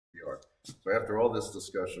So after all this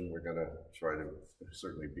discussion, we're going to try to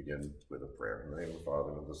certainly begin with a prayer. In the name of the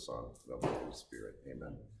Father, and of the Son, and of the Holy Spirit.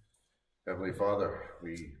 Amen. Heavenly Father,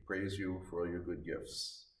 we praise you for all your good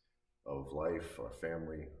gifts of life, our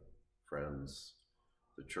family, friends,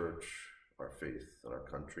 the church, our faith, and our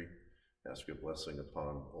country. Ask your blessing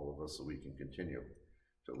upon all of us so we can continue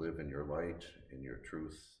to live in your light, in your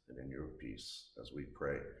truth, and in your peace. As we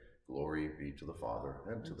pray, glory be to the Father,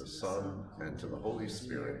 and to the Son, and to the Holy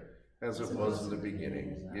Spirit, as it was in the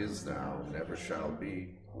beginning, is now, and ever shall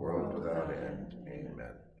be, world without end.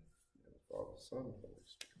 Amen. Father, Son, Holy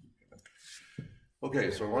Spirit. Amen. Okay,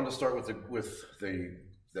 so I want to start with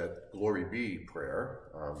that glory be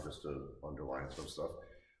prayer, just to underline some stuff.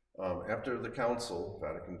 After the Council,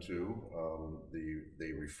 Vatican II,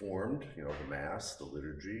 they reformed, the Mass, the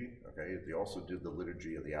liturgy. Okay, they also did the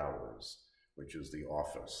Liturgy of the Hours, which is the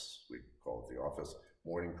office. We call it the office.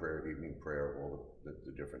 Morning prayer, evening prayer, all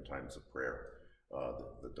the different times of prayer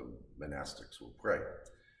that the monastics will pray.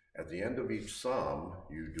 At the end of each psalm,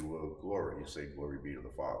 you do a glory. You say, "Glory be to the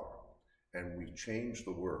Father," and we change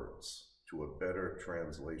the words to a better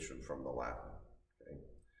translation from the Latin. Okay?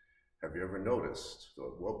 Have you ever noticed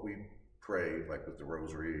that what we pray, like with the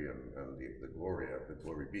Rosary and the Gloria, the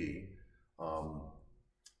Glory Be,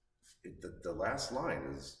 the last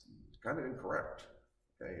line is kind of incorrect,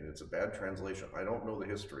 okay? And it's a bad translation. I don't know the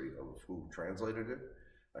history of who translated it.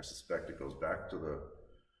 I suspect it goes back to the,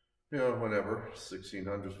 whenever,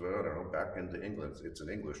 1600s, but I don't know, back into England. It's an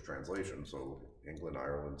English translation, so England,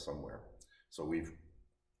 Ireland, somewhere. So we've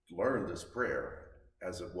learned this prayer,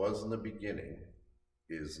 as it was in the beginning,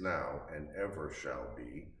 is now, and ever shall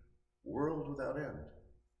be, world without end.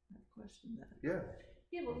 I question that. Yeah.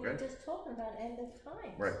 Yeah, but we're just talking about end of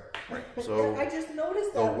time. Right. So I just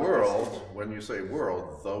noticed the that. world, when you say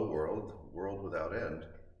world, the world without end,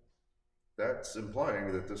 that's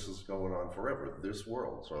implying that this is going on forever, this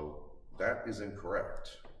world. So that is incorrect.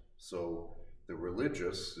 So the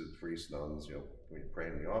religious, the priests, nuns, when you pray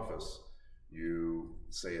in the office, you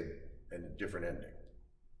say a different ending.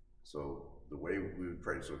 So the way we would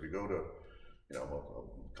pray, so if you go to a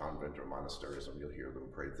convent or monastery or something, you'll hear them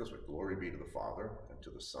pray this way: "Glory be to the Father, and to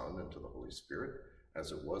the Son, and to the Holy Spirit,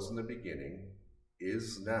 as it was in the beginning,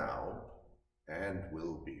 is now, and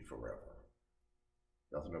will be forever."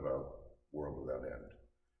 Nothing about world without end.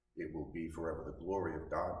 It will be forever. The glory of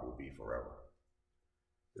God will be forever.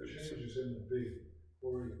 The change is in the be.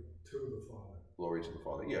 Glory to the Father. Glory to the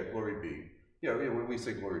Father. Yeah, glory be. Yeah, when we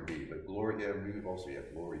say glory be, but glory, we also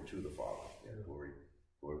have glory to the Father. Yeah, glory.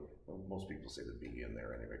 Well, most people say the be in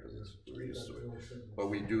there anyway, because it's used to it.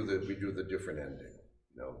 But we do the different ending,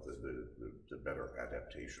 the better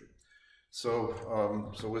adaptation. So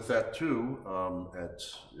with that too,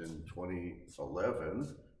 in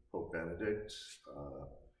 2011, Pope Benedict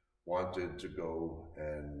wanted to go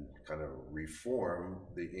and kind of reform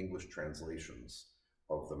the English translations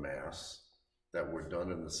of the Mass that were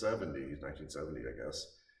done in the 70s, 1970, I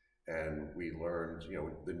guess. And we learned,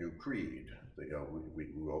 the new creed. We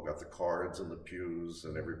all got the cards in the pews,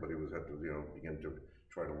 and everybody would have to, begin to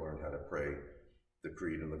try to learn how to pray the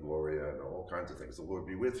creed and the Gloria and all kinds of things. The Lord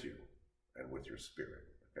be with you and with your spirit.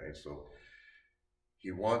 Okay, so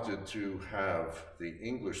he wanted to have the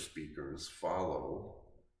English speakers follow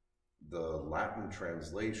the Latin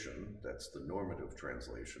translation. That's the normative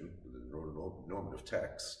translation, the normative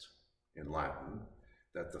text in Latin,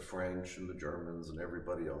 that the French and the Germans and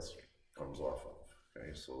everybody else comes off of.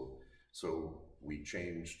 Okay, so we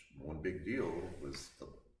changed. One big deal was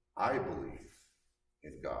I believe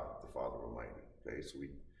in God, the Father Almighty. Okay, so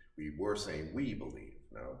we were saying we believe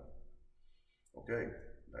now. Okay,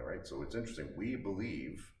 all right. So it's interesting. We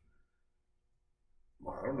believe.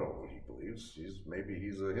 Well, I don't know what he believes. Maybe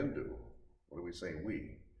he's a Hindu. What are we saying?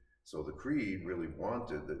 We. So the creed really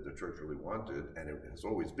wanted, the church really wanted, and it has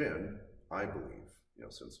always been, I believe,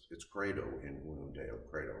 since it's credo in Unum Deo,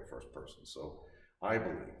 credo, first person. So I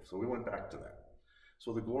believe. So we went back to that.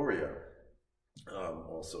 So the Gloria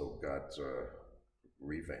also got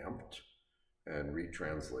revamped and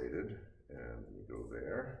retranslated, and we go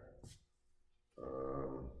there.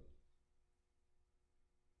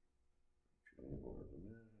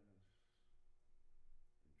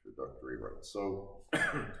 Introductory, right. So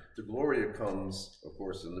the Gloria comes, of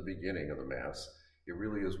course, in the beginning of the Mass. It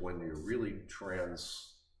really is when you're really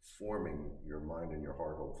transforming your mind and your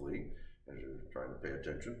heart, hopefully, as you're trying to pay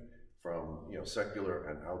attention, from secular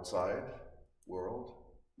and outside world,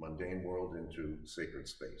 mundane world, into sacred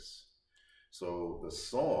space. So the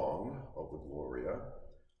song of the Gloria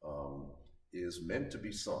is meant to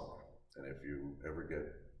be sung. And if you ever get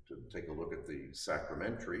to take a look at the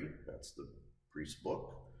sacramentary, that's the priest's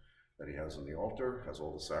book, that he has on the altar, has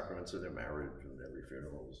all the sacraments in it, marriage and every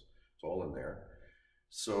funeral, it's all in there.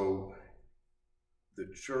 So the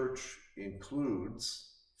church includes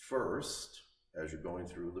first, as you're going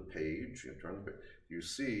through the page, you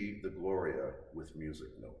see the Gloria with music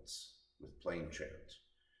notes, with plain chant.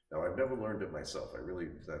 Now, I've never learned it myself.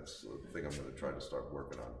 That's the thing I'm going to try to start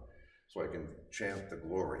working on, so I can chant the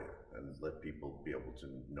Gloria and let people be able to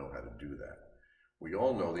know how to do that. We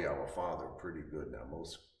all know the Our Father pretty good now.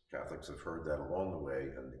 Most Catholics have heard that along the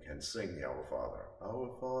way and can sing the Our Father. Our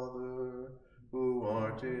Father, who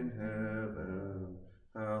art in heaven,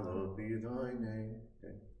 hallowed be thy name.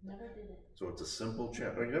 Okay. Never did it. So it's a simple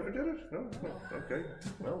chant. Oh, you never did it? No? Okay.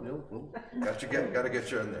 Well, we'll got to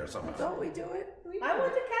get you in there somehow. Don't we do it? I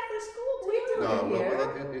went to Catholic school too. We do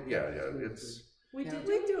it here. Yeah, it's... We do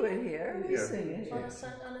it here. We sing it On here.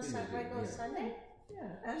 a regular Sunday? Yeah,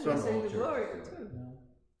 and Some we sing the churches, Gloria yeah. too.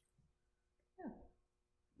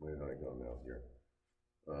 Where did I go now here?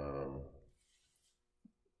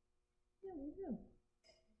 Yeah, we do.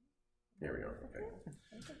 Here we are, okay.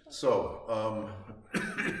 So,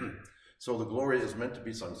 so the Gloria is meant to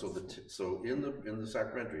be sung. So in the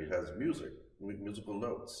sacramentary, it has musical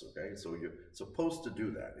notes, okay? So you're supposed to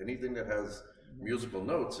do that. Anything that has musical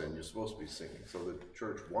notes in, you're supposed to be singing. So the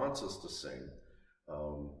church wants us to sing.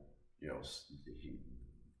 You know,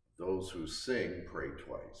 those who sing pray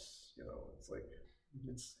twice. You know, it's like,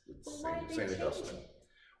 it's St. Augustine.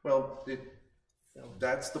 Well,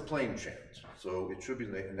 that's the plain chant. So it should be,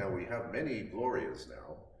 now we have many Glorias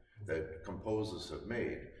now that composers have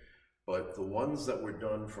made, but the ones that were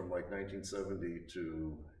done from like 1970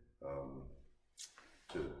 to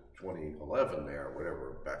 2011 there,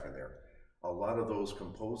 whatever, back in there, a lot of those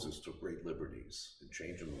composers took great liberties in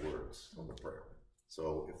changing the words on the prayer.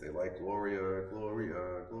 So if they like Gloria,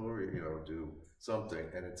 Gloria, Gloria, you know, do something,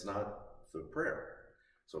 and it's not the prayer.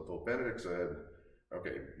 So Pope Benedict said,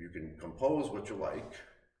 okay, you can compose what you like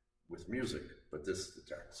with music, but this is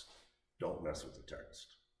the text. Don't mess with the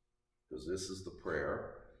text, because this is the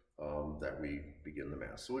prayer that we begin the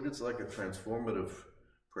Mass. So it's like a transformative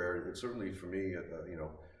prayer. It's certainly for me, you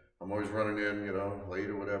know, I'm always running in, you know, late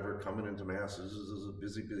or whatever, coming into Mass. This is a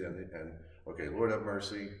busy, and okay, Lord have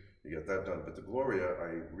mercy, you get that done. But the Gloria,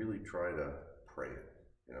 I really try to pray it,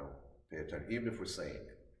 you know, pay attention, even if we're saying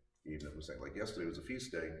it. Even if we're saying, like yesterday was a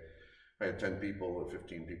feast day, I had 10 people or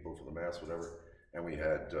 15 people for the Mass, whatever, and we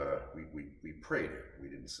had, we prayed it, we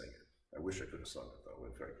didn't sing it. I wish I could have sung it though,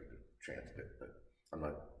 if I could have chanted it, but I'm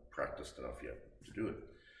not practiced enough yet to do it.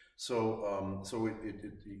 So,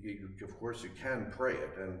 of course you can pray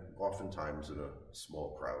it, and oftentimes in a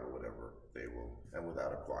small crowd or whatever, they will, and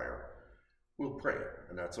without a choir, we'll pray it,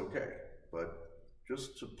 and that's okay. But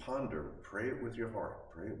just to ponder, pray it with your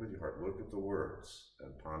heart, pray it with your heart, look at the words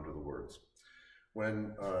and ponder the words.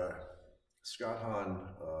 When Scott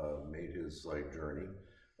Hahn made his journey,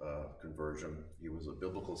 conversion, he was a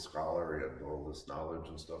biblical scholar, he had all this knowledge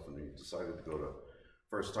and stuff, and he decided to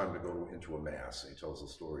first time to go into a Mass, and he tells the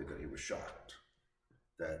story that he was shocked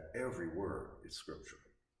that every word is Scripture,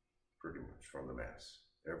 pretty much, from the Mass.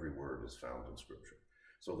 Every word is found in Scripture.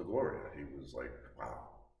 So the Gloria, he was like,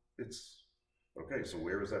 wow, it's, okay, so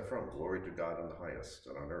where is that from? Glory to God in the highest,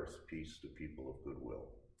 and on earth, peace to people of good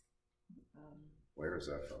will. Where is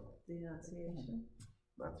that from? The Annunciation.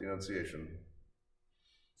 Not the Annunciation.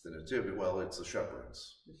 The Nativity, well, it's the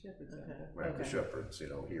shepherds. The shepherds. Okay. Right, Okay. the shepherds, you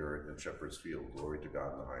know, here in Shepherd's Field, glory to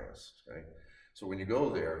God in the highest, okay? So when you go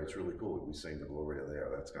there, it's really cool. We sing the Gloria there,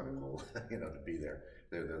 that's kind of cool, you know, to be there.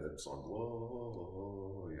 They're that song,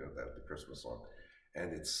 Gloria, you know, the Christmas song.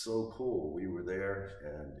 And it's so cool. We were there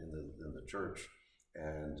and in the church,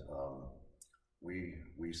 and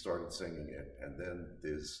we started singing it, and then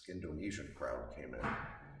this Indonesian crowd came in,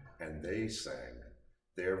 and they sang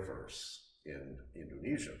their verse in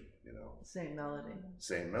Indonesian, you know. Same melody.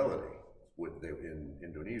 Same melody in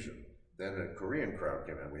Indonesian. Then a Korean crowd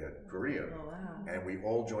came in. We had Korean, Oh, wow. and we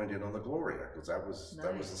all joined in on the Gloria, because that was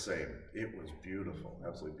Nice. the same. It was beautiful,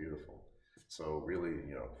 absolutely beautiful. So really,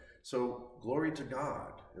 you know, so glory to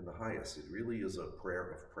God in the highest. It really is a prayer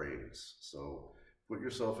of praise. So put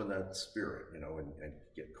yourself in that spirit, you know, and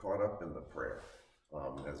get caught up in the prayer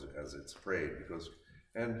as it's prayed, because,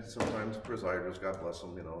 and sometimes presiders, God bless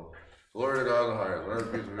them, you know, glory to God in the highest. Learn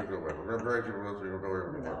peace and good way. We're going to pray to you.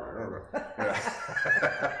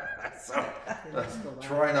 So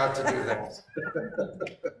try not to do that.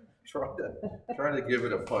 try to give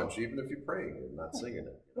it a punch, even if you're praying and not singing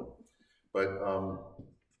it. You know?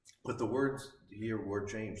 But the words here were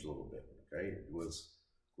changed a little bit. Okay, it was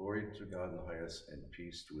glory to God in the highest and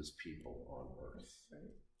peace to His people on earth.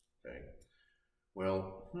 Okay,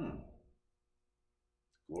 well,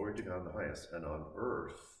 Glory to God in the highest, and on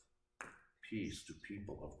earth, peace to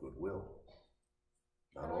people of goodwill.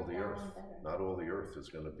 Not all the earth. Not all the earth is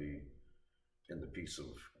going to be in the peace of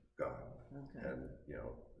God. Okay. And, you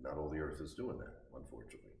know, not all the earth is doing that,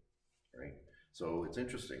 unfortunately, right? So it's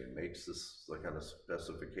interesting. It makes this like kind of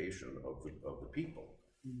specification of the people,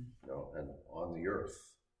 you know, and on the earth,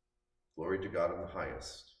 glory to God in the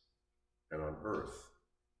highest, and on earth,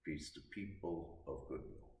 peace to people of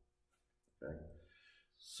goodwill. Okay?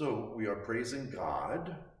 So we are praising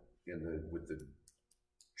God with the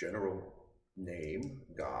general name,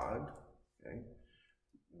 God. Okay?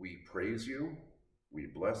 We praise you, we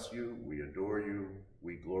bless you, we adore you,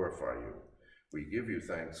 we glorify you. We give you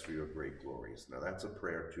thanks for your great glories. Now that's a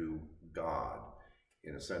prayer to God,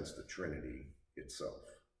 in a sense, the Trinity itself,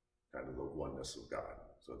 kind of the oneness of God.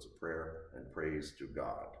 So it's a prayer and praise to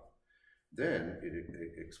God. Then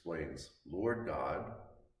it explains, Lord God,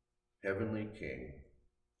 Heavenly King,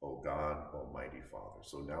 O God, Almighty Father.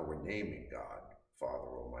 So now we're naming God, Father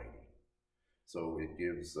Almighty. So it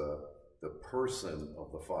gives the person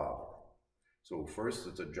of the Father. So first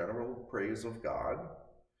it's a general praise of God,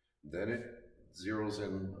 then it zeroes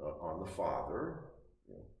in on the Father,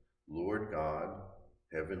 you know, Lord God,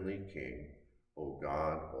 Heavenly King, O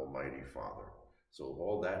God, Almighty Father. So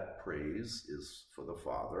all that praise is for the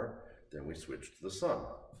Father. Then we switch to the Son,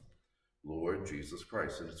 Lord Jesus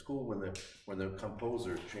Christ. And it's cool when the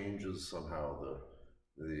composer changes somehow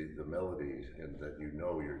the melody, and that you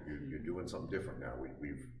know you're doing something different now.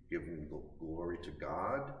 We've given glory to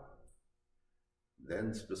God,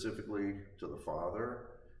 then specifically to the Father,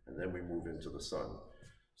 and then we move into the Son.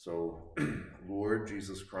 So, Lord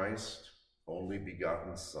Jesus Christ, only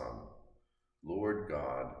begotten Son, Lord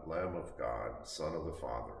God, Lamb of God, Son of the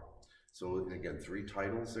Father. So again, three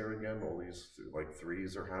titles there again. All these like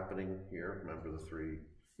threes are happening here. Remember the three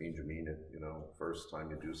means you mean it. You know, first time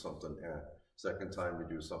you do something, second time you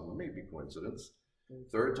do something, maybe coincidence.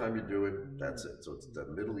 Third time you do it, that's it. So it's the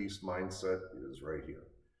Middle East mindset is right here.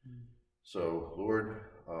 So Lord,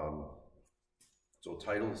 so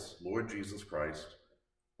titles, Lord Jesus Christ,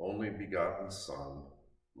 only begotten Son,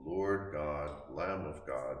 Lord God, Lamb of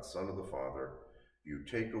God, Son of the Father, you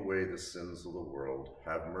take away the sins of the world,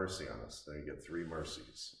 have mercy on us. Then you get three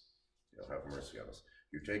mercies. You'll have mercy on us.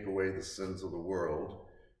 You take away the sins of the world,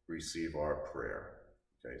 receive our prayer.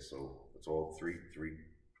 Okay, so it's all three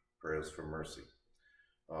prayers for mercy.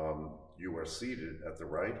 You are seated at the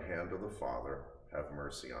right hand of the Father, have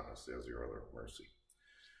mercy on us. There's your other mercy.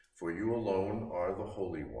 For you alone are the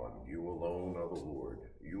Holy One. You alone are the Lord.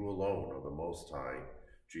 You alone are the Most High,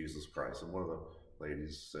 Jesus Christ. And one of the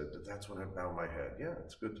ladies said, that's when I bow my head. Yeah,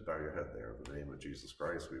 it's good to bow your head there in the name of Jesus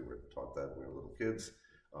Christ. We were taught that when we were little kids.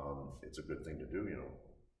 It's a good thing to do, you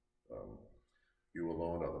know. You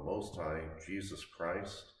alone are the Most High, Jesus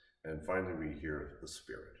Christ. And finally, we hear the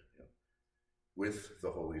Spirit, you know, with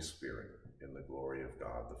the Holy Spirit in the glory of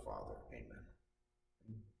God the Father. Amen.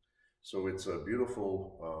 So it's a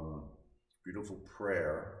beautiful, beautiful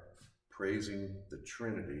prayer praising the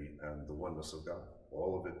Trinity and the oneness of God.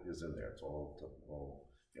 All of it is in there. It's all,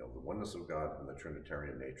 you know, the oneness of God and the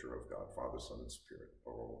Trinitarian nature of God, Father, Son, and Spirit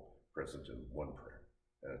are all present in one prayer.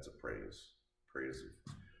 And it's a praise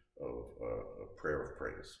of prayer of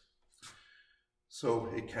praise. So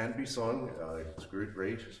it can be sung, it's great,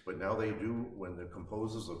 but now they do, when the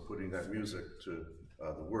composers are putting that music to,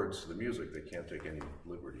 the words to the music, they can't take any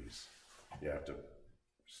liberties. You have to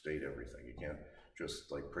state everything. You can't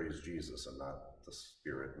just like praise Jesus and not the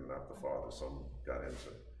Spirit and not the Father. Some got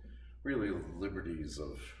into really liberties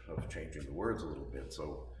of changing the words a little bit.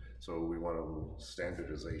 So we want a little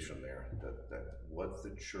standardization there, that what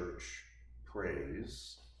the church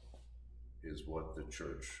prays is what the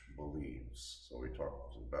church believes. So we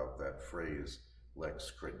talked about that phrase,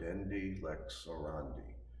 lex credendi, lex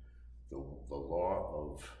orandi. The law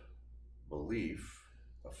of belief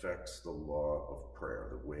affects the law of prayer,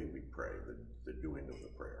 the way we pray, the doing of the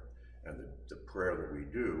prayer. And the prayer that we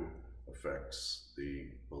do affects the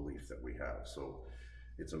belief that we have. So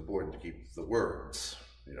it's important to keep the words,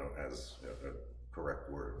 you know, as correct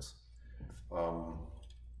words.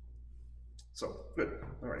 So, good,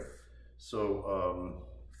 all right. So,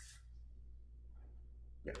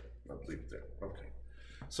 yeah, I'll leave it there, okay.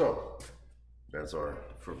 So, that's our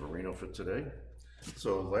for Verino for today.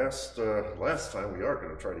 So last time we are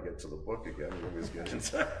going to try to get to the book again. We always get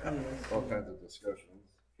into all kinds of discussions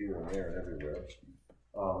here and there and everywhere.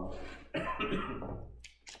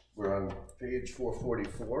 We're on page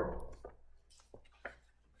 444.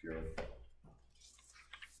 If you're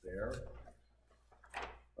there.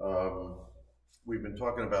 we've been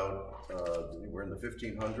talking about, we're in the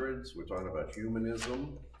 1500s, we're talking about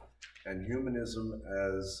humanism, and humanism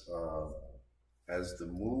as the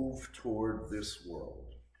move toward this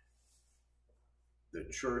world. The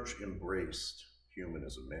church embraced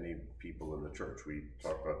humanism. Many people in the church, we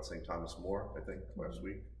talked about St. Thomas More, I think, last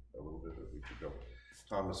week, a little bit a week ago.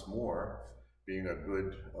 Thomas More being a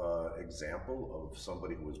good example of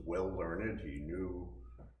somebody who was well-learned. He knew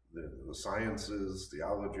the sciences,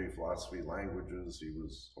 theology, philosophy, languages. He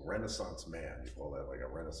was a Renaissance man. You call that like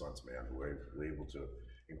a Renaissance man who was able to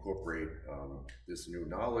incorporate this new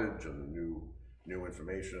knowledge and new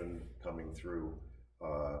information coming through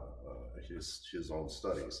his own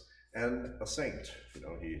studies. And a saint, you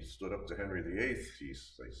know, he stood up to Henry VIII.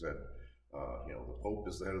 They said, you know, the Pope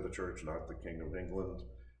is the head of the church, not the King of England,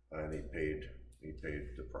 and he paid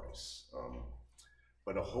the price.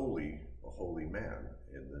 But a holy man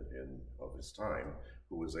of his time,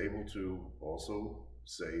 who was able to also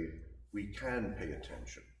say, we can pay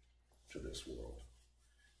attention to this world.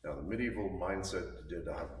 Now, the medieval mindset did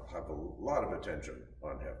have a lot of attention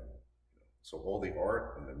on heaven. So all the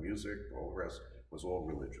art and the music, all the rest, was all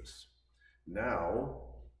religious. Now,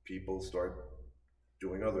 people start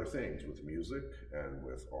doing other things with music and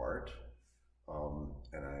with art.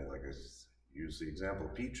 And I use the example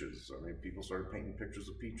of peaches. I mean, people started painting pictures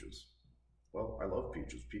of peaches. Well, I love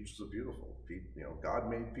peaches. Peaches are beautiful. You know, God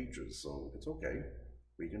made peaches, so it's okay.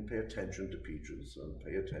 We can pay attention to peaches and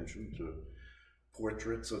pay attention to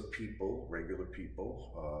portraits of people, regular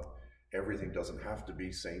people. Everything doesn't have to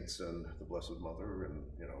be saints and the Blessed Mother and,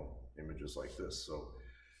 you know, images like this.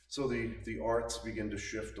 So the arts begin to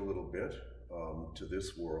shift a little bit to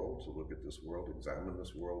this world, to look at this world, examine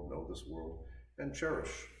this world, know this world, and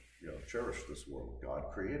cherish this world.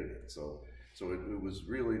 God created it. So it was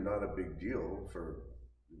really not a big deal for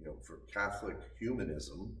Catholic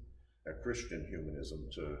humanism, Christian humanism,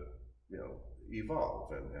 to, you know,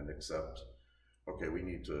 evolve and accept, okay, we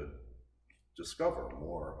need to discover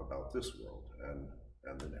more about this world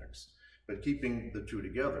and the next. But keeping the two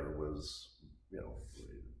together was, you know,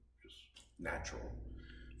 just natural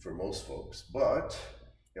for most folks. But,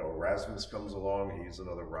 you know, Erasmus comes along, he's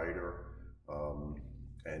another writer,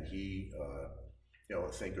 and he, you know,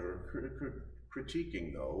 a thinker,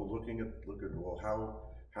 critiquing though, looking at, well,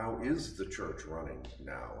 how is the church running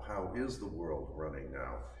now? How is the world running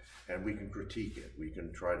now? And we can critique it. We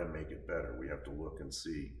can try to make it better. We have to look and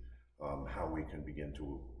see how we can begin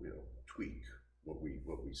to, you know, tweak what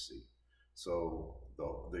we see. So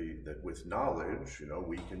that with knowledge, you know,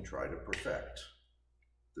 we can try to perfect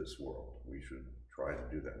this world. We should try to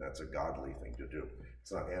do that. And that's a godly thing to do.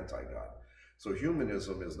 It's not anti-God. So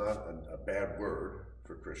humanism is not a bad word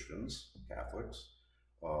for Christians, Catholics.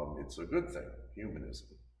 It's a good thing, humanism.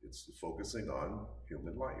 It's focusing on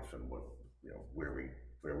human life and what, you know, where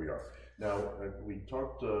we are. Now, we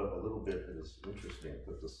talked a little bit, and it's interesting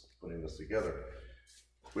putting this together.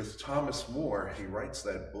 With Thomas More, he writes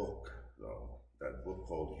that book, though, that book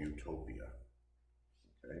called Utopia.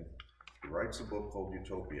 Okay? He writes a book called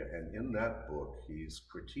Utopia, and in that book, he's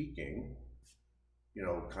critiquing, you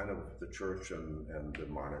know, kind of the church and the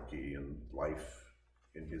monarchy and life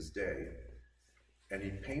in his day. And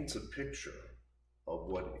he paints a picture of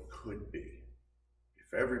what it could be.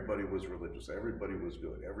 If everybody was religious, everybody was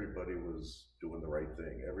good, everybody was doing the right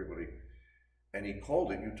thing, and he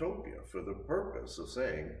called it Utopia for the purpose of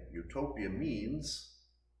saying Utopia means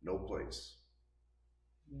no place.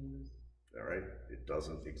 All right, it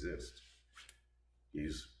doesn't exist.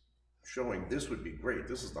 He's showing this would be great.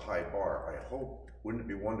 This is the high bar. I hope, wouldn't it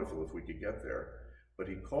be wonderful if we could get there? But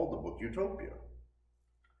he called the book Utopia.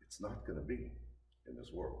 It's not going to be in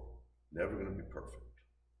this world. Never going to be perfect.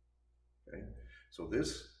 Okay? So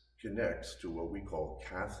this connects to what we call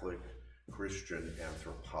Catholic Christian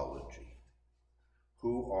anthropology.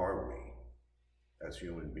 Who are we as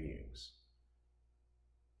human beings?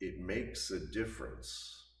 It makes a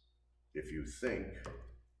difference if you think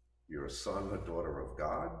you're a son or daughter of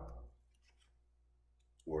God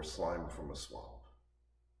or slime from a swamp.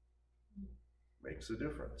 Makes a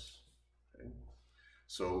difference. Okay?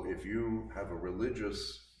 So if you have a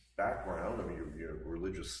religious background, I mean, your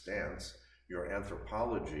religious stance, your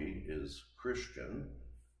anthropology is Christian,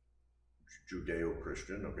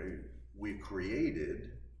 Judeo-Christian, okay? We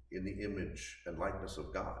created in the image and likeness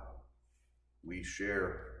of God. We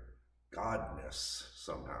share Godness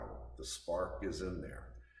somehow. The spark is in there.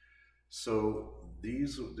 So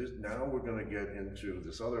now we're going to get into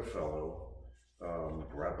this other fellow,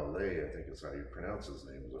 Rabelais, I think is how you pronounce his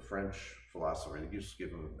name, is a French philosopher. And you just give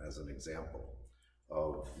him as an example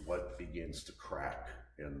of what begins to crack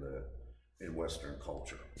in Western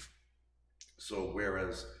culture. So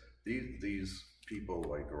whereas these people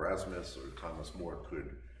like Erasmus or Thomas More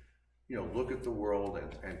could, you know, look at the world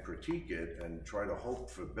and critique it and try to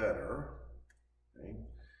hope for better, okay?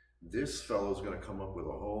 This fellow's going to come up with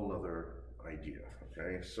a whole nother idea,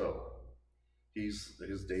 okay? So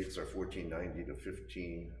his dates are 1490 to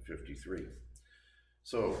 1553.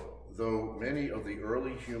 So, though many of the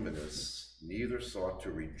early humanists neither sought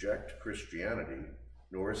to reject Christianity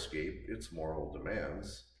nor escape its moral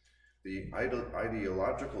demands, the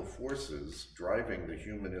ideological forces driving the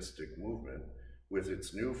humanistic movement, with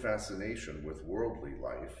its new fascination with worldly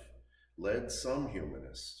life, led some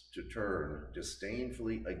humanists to turn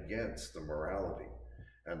disdainfully against the morality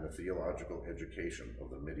and the theological education of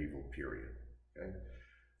the medieval period. Okay?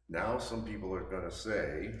 Now some people are going to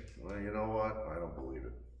say, well, you know what? I don't believe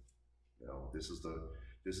it. You know, this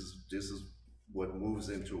is what moves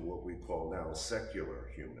into what we call now secular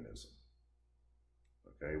humanism.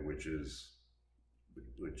 Okay, which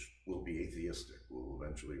will be atheistic. We'll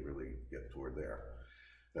eventually really get toward there.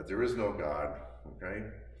 That there is no God. Okay,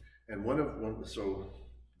 and so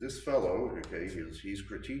this fellow, okay, he's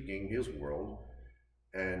critiquing his world,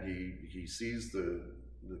 and he sees the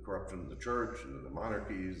corruption of the church and the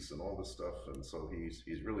monarchies and all this stuff, and so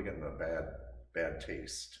he's really getting a bad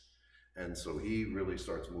taste, and so he really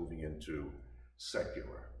starts moving into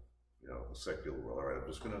secular, you know, the secular world. All right, I'm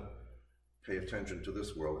just going to pay attention to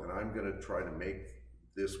this world, and I'm going to try to make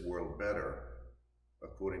this world better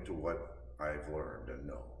according to what I've learned and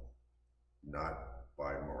know, not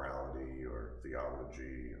by morality or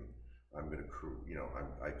theology. And I'm going to, you know,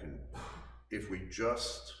 I can, if we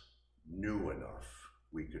just knew enough,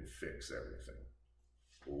 we could fix everything.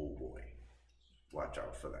 Oh boy, watch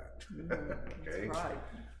out for that. Okay. It's pride.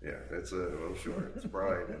 Yeah, it's well, sure, it's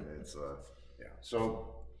pride, and it's yeah.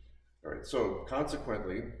 So, all right. So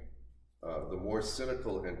consequently, the more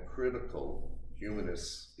cynical and critical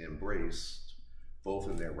humanists embraced, both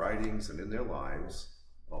in their writings and in their lives,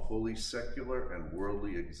 a wholly secular and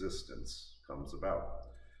worldly existence comes about.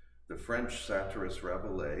 The French satirist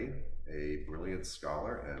Rabelais, a brilliant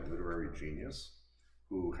scholar and literary genius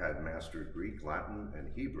who had mastered Greek, Latin,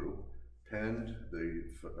 and Hebrew, penned the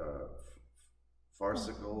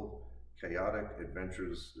farcical, chaotic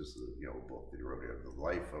adventures, this is the book that he wrote, The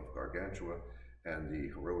Life of Gargantua and the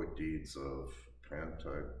Heroic Deeds of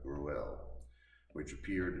Pantagruel, which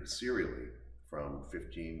appeared serially from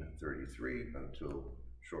 1533 until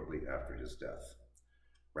shortly after his death.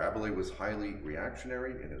 Rabelais was highly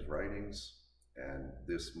reactionary in his writings, and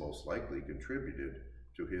this most likely contributed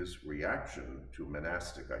to his reaction to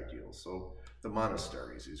monastic ideals. So the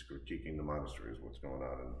monasteries, he's critiquing the monasteries, what's going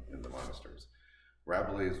on in the monasteries.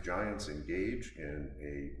 Rabelais' giants engage in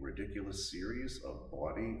a ridiculous series of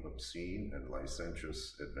bawdy, obscene, and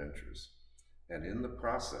licentious adventures, and in the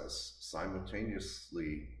process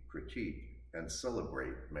simultaneously critique and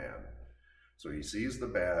celebrate man. So he sees the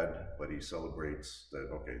bad, but he celebrates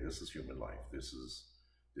that, okay, this is human life. This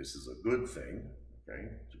is a good thing, okay?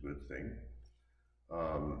 It's a good thing.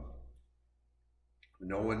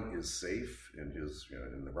 No one is safe in his,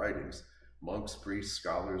 in the writings, monks, priests,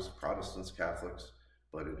 scholars, Protestants, Catholics,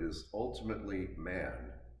 but it is ultimately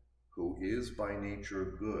man who is by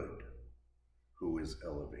nature good, who is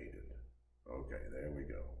elevated. Okay, there we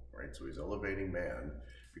go, right? So he's elevating man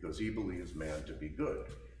because he believes man to be good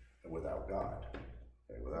and without God,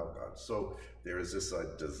 okay, without God. So there is this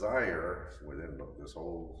desire within this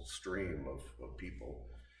whole stream of people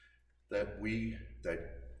that we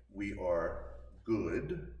are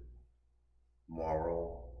good,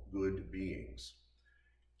 moral, good beings.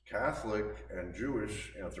 Catholic and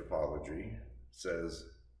Jewish anthropology says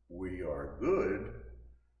we are good,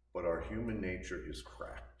 but our human nature is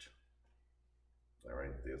cracked. All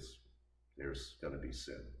right, there's going to be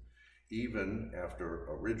sin. Even after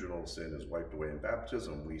original sin is wiped away in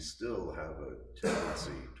baptism, we still have a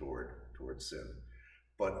tendency toward sin.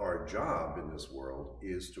 But our job in this world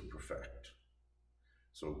is to perfect.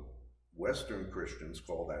 So Western Christians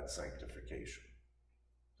call that sanctification,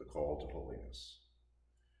 the call to holiness.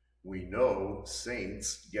 We know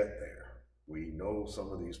saints get there. We know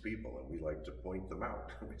some of these people, and we like to point them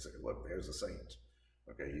out. We say, look, there's a saint.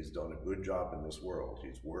 Okay, he's done a good job in this world.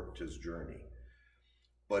 He's worked his journey.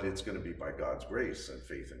 But it's going to be by God's grace and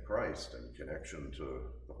faith in Christ and connection to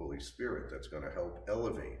the Holy Spirit that's going to help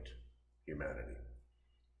elevate humanity.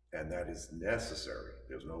 And that is necessary.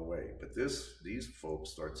 There's no way. But these folks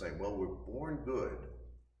start saying, well, we're born good,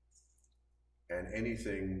 and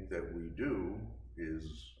anything that we do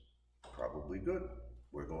is probably good.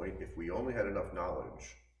 If we only had enough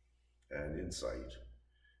knowledge and insight,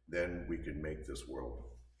 then we could make this world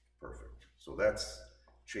perfect. So that's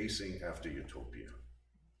chasing after utopia.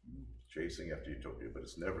 Chasing after utopia, but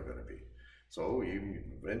it's never going to be. So you're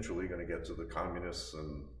eventually going to get to the communists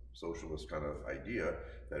and socialist kind of idea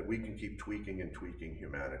that we can keep tweaking and tweaking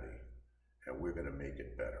humanity, and we're going to make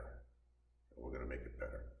it better. And we're going to make it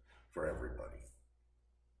better for everybody.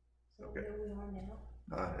 So Okay. where we are now.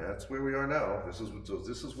 That's where we are now. This is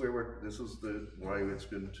why it's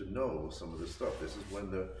good to know some of this stuff. This is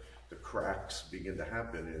when the cracks begin to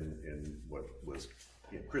happen in what was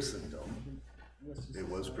Christendom. It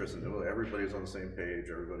was Christendom. Everybody's on the same page.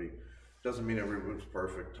 Everybody doesn't mean everybody's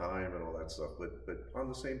perfect time and all that stuff, but on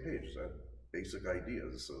the same page. That basic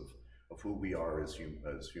ideas of who we are as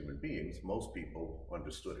human beings. Most people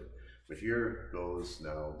understood it, but here goes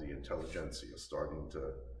now the intelligentsia starting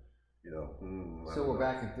to. So we're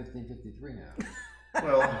back in 1553 now.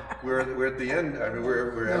 Well, we're at the end. I mean,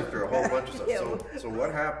 we're after a whole bunch of stuff. So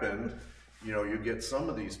what happened? You get some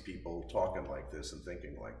of these people talking like this and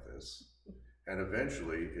thinking like this, and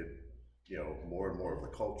eventually it, more and more of the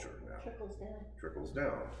culture now trickles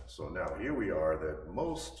down. So now here we are that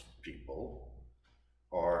most people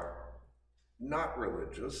are not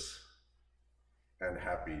religious and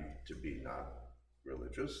happy to be not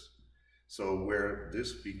religious. So where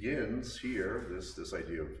this begins here, this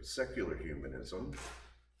idea of secular humanism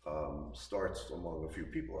starts among a few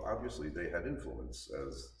people. Obviously, they had influence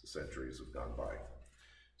as the centuries have gone by.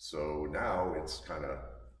 So now it's kind of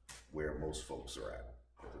where most folks are at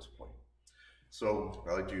this point. So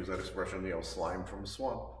I like to use that expression, slime from a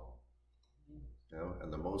swamp.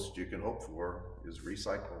 And the most you can hope for is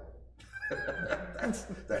recycle.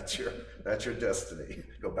 that's your destiny.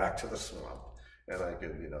 Go back to the swamp. And I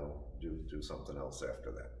can, do something else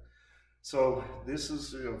after that. So this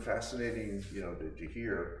is fascinating, to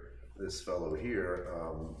hear this fellow here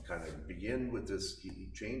kind of begin with this. He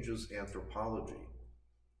changes anthropology.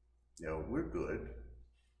 We're good,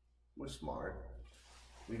 we're smart,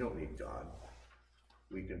 we don't need God.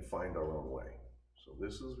 We can find our own way. So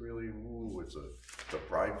this is really, it's a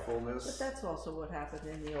pridefulness. But that's also what happened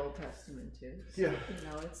in the Old Testament too. So, Yeah.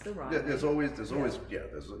 It's the wrong. Yeah, there's always,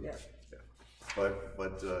 Yeah. But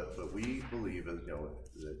we believe that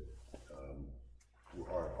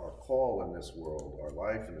our call in this world, our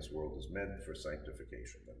life in this world is meant for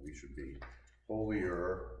sanctification, that we should be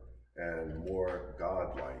holier and more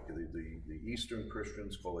God-like. The Eastern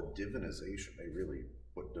Christians call it divinization. They really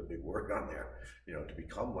put the big word on there, to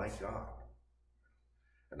become like God.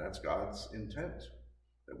 And that's God's intent,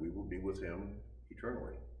 that we will be with him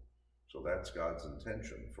eternally. So that's God's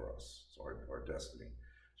intention for us. It's our destiny.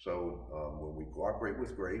 So when we cooperate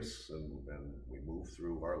with grace and we move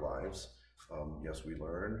through our lives, yes, we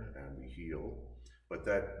learn and we heal, but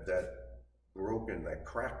that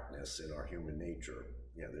crackedness in our human nature,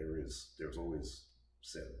 there's always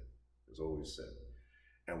sin. There's always sin.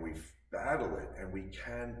 And we battle it and we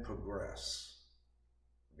can progress.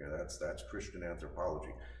 That's Christian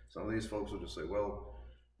anthropology. Some of these folks will just say, well,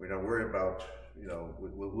 we're not worried about,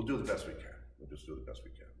 we'll do the best we can. We'll just do the best we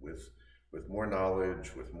can. With more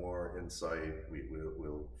knowledge, with more insight,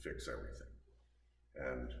 we'll fix everything.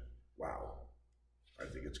 And wow, I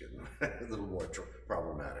think it's getting a little more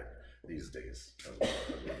problematic these days as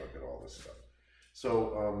we look at all this stuff.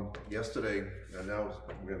 So yesterday, and now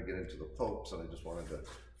we're going to get into the popes, and I just wanted to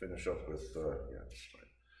finish up with,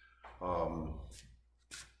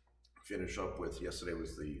 yesterday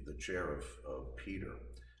was the chair of Peter.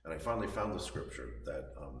 And I finally found the scripture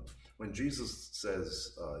that when Jesus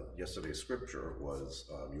says, yesterday's scripture was,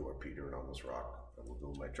 you are Peter, and on this rock I will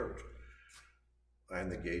build my church.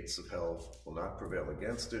 And the gates of hell will not prevail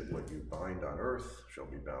against it. What you bind on earth shall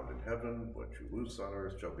be bound in heaven. What you loose on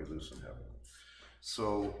earth shall be loose in heaven.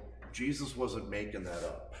 So Jesus wasn't making that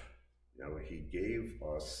up. He gave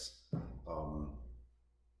us,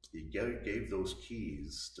 he gave those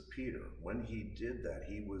keys to Peter. When he did that,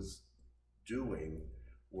 he was doing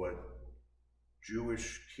what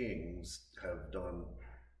Jewish kings have done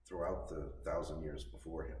throughout the 1,000 years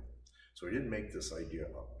before him. So he didn't make this idea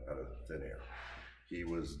up out of thin air. He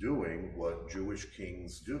was doing what Jewish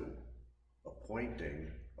kings do, appointing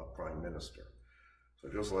a prime minister. So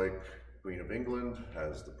just like Queen of England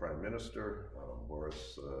has the prime minister,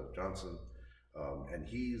 Boris Johnson, and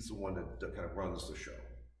he's the one that kind of runs the show.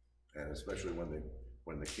 And especially when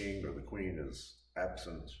the king or the queen is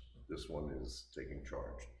absent, this one is taking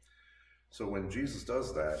charge. So when Jesus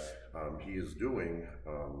does that, he is doing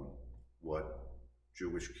what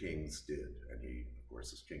Jewish kings did, and he, of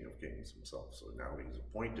course, is King of Kings himself. So now he's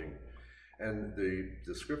appointing, and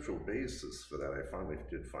the scriptural basis for that, I finally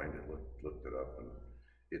did find it, looked it up, and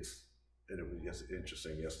it was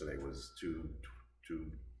interesting. Yesterday was 2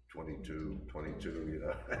 22, you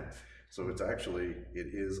know. So it's actually,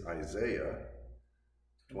 it is Isaiah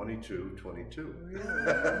 22, 22.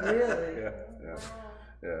 Really?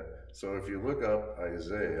 Yeah. So if you look up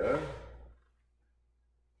Isaiah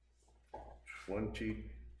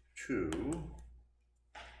 22,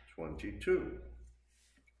 22.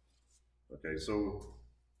 Okay, so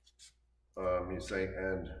he's saying,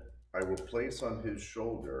 and I will place on his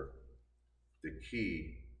shoulder the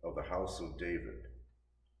key of the house of David.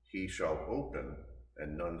 He shall open,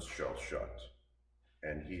 and none shall shut,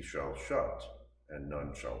 and he shall shut, and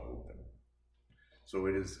none shall open. So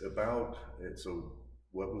it is about, so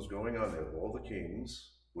what was going on there, all the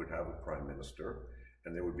kings would have a prime minister,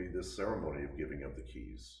 and there would be this ceremony of giving of the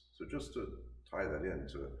keys. So just to tie that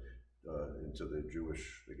into the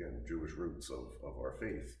Jewish roots of our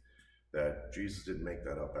faith, that Jesus didn't make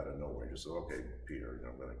that up out of nowhere. He just said, okay, Peter,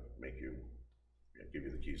 I'm going to give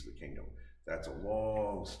you the keys to the kingdom. That's a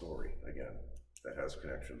long story, again, that has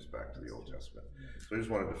connections back to the Old Testament. So I just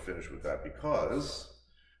wanted to finish with that because,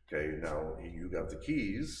 okay, now you got the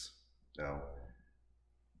keys. Now,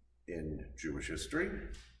 in Jewish history,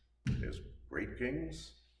 there's great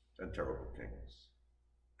kings and terrible kings.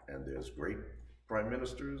 And there's great prime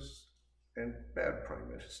ministers and bad prime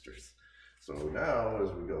ministers. So now,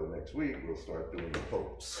 as we go next week, we'll start doing the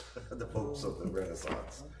popes, the popes of the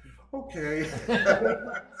Renaissance. Okay.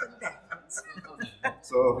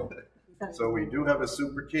 So we do have a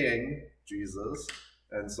super king, Jesus,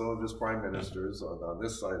 and some of his prime ministers on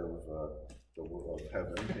this side of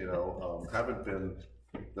heaven, you know, haven't been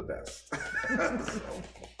the best. so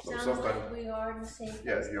Sounds sometimes, like we are in the same place.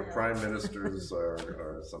 yeah, your now. prime ministers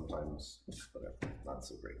are sometimes whatever, not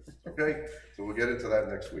so great. Okay, so we'll get into that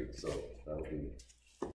next week. So that'll be